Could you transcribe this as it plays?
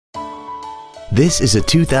This is a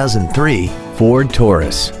 2003 Ford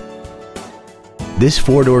Taurus. This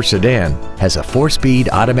four-door sedan has a 4-speed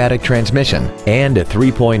automatic transmission and a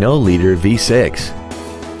 3.0-liter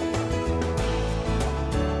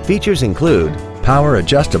V6. Features include power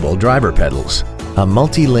adjustable driver pedals, a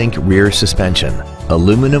multi-link rear suspension,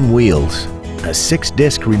 aluminum wheels, a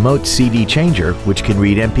 6-disc remote CD changer which can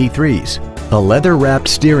read MP3s, a leather-wrapped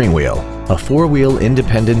steering wheel, a 4-wheel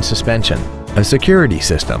independent suspension, a security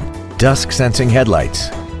system, dusk-sensing headlights,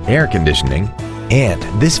 air conditioning, and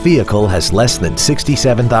this vehicle has less than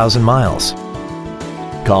 67,000 miles.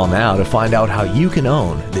 Call now to find out how you can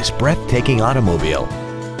own this breathtaking automobile.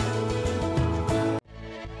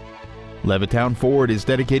 Levittown Ford is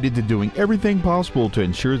dedicated to doing everything possible to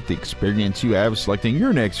ensure that the experience you have selecting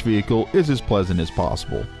your next vehicle is as pleasant as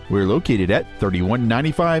possible. We're located at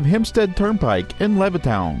 3195 Hempstead Turnpike in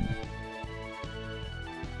Levittown.